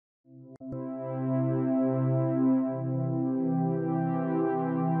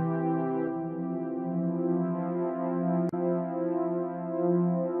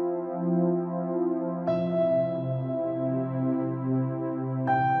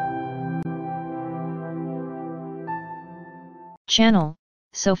Channel,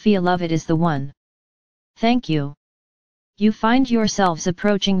 Sophia Love, it is the one. Thank you. You find yourselves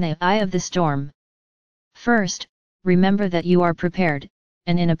approaching the eye of the storm. First, remember that you are prepared,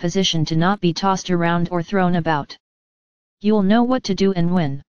 and in a position to not be tossed around or thrown about. You'll know what to do and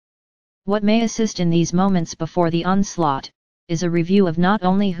when. What may assist in these moments before the onslaught, is a review of not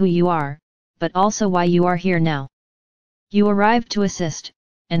only who you are, but also why you are here now. You arrived to assist,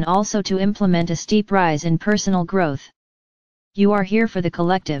 and also to implement a steep rise in personal growth. You are here for the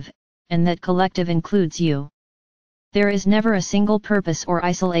collective, and that collective includes you. There is never a single purpose or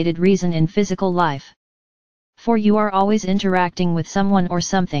isolated reason in physical life. For you are always interacting with someone or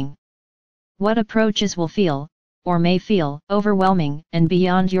something. What approaches will feel, or may feel, overwhelming and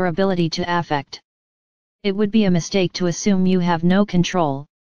beyond your ability to affect. It would be a mistake to assume you have no control,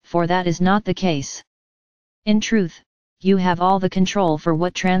 for that is not the case. In truth, you have all the control for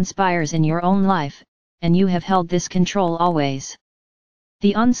what transpires in your own life, and you have held this control always.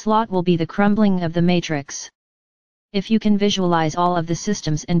 The onslaught will be the crumbling of the matrix. If you can visualize all of the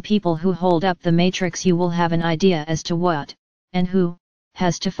systems and people who hold up the matrix, you will have an idea as to what, and who,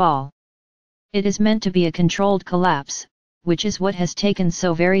 has to fall. It is meant to be a controlled collapse, which is what has taken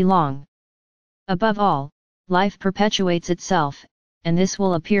so very long. Above all, life perpetuates itself, and this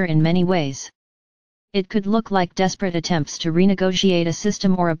will appear in many ways. It could look like desperate attempts to renegotiate a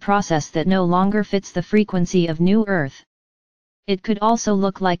system or a process that no longer fits the frequency of New Earth. It could also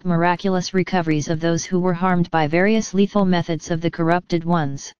look like miraculous recoveries of those who were harmed by various lethal methods of the corrupted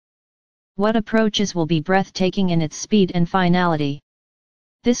ones. What approaches will be breathtaking in its speed and finality.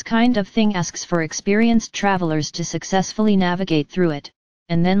 This kind of thing asks for experienced travelers to successfully navigate through it,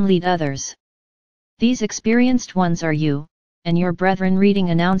 and then lead others. These experienced ones are you, and your brethren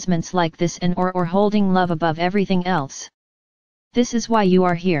reading announcements like this and or holding love above everything else. This is why you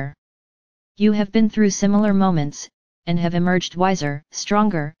are here. You have been through similar moments, and have emerged wiser,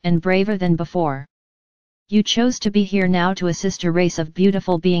 stronger, and braver than before. You chose to be here now to assist a race of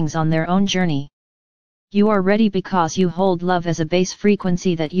beautiful beings on their own journey. You are ready because you hold love as a base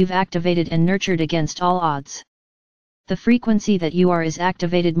frequency that you've activated and nurtured against all odds. The frequency that you are is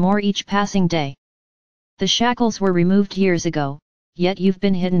activated more each passing day. The shackles were removed years ago, yet you've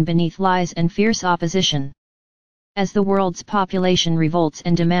been hidden beneath lies and fierce opposition. As the world's population revolts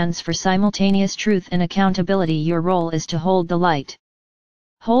and demands for simultaneous truth and accountability, your role is to hold the light.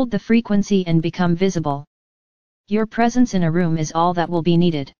 Hold the frequency and become visible. Your presence in a room is all that will be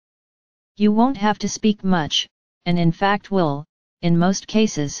needed. You won't have to speak much, and in fact will, in most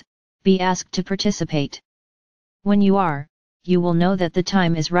cases, be asked to participate. When you are, you will know that the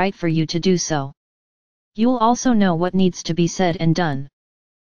time is right for you to do so. You'll also know what needs to be said and done.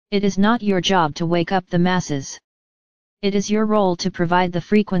 It is not your job to wake up the masses. It is your role to provide the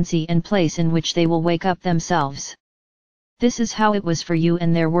frequency and place in which they will wake up themselves. This is how it was for you,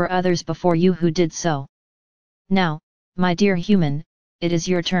 and there were others before you who did so. Now, my dear human, it is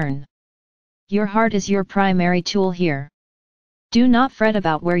your turn. Your heart is your primary tool here. Do not fret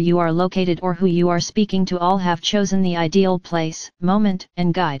about where you are located or who you are speaking to. All have chosen the ideal place, moment,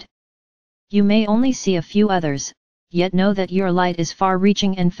 and guide. You may only see a few others, yet know that your light is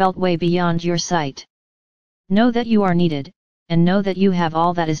far-reaching and felt way beyond your sight. Know that you are needed, and know that you have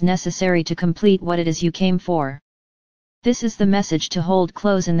all that is necessary to complete what it is you came for. This is the message to hold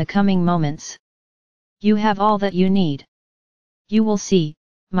close in the coming moments. You have all that you need. You will see,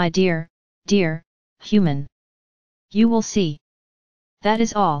 my dear human. You will see. That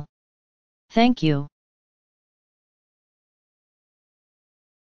is all. Thank you.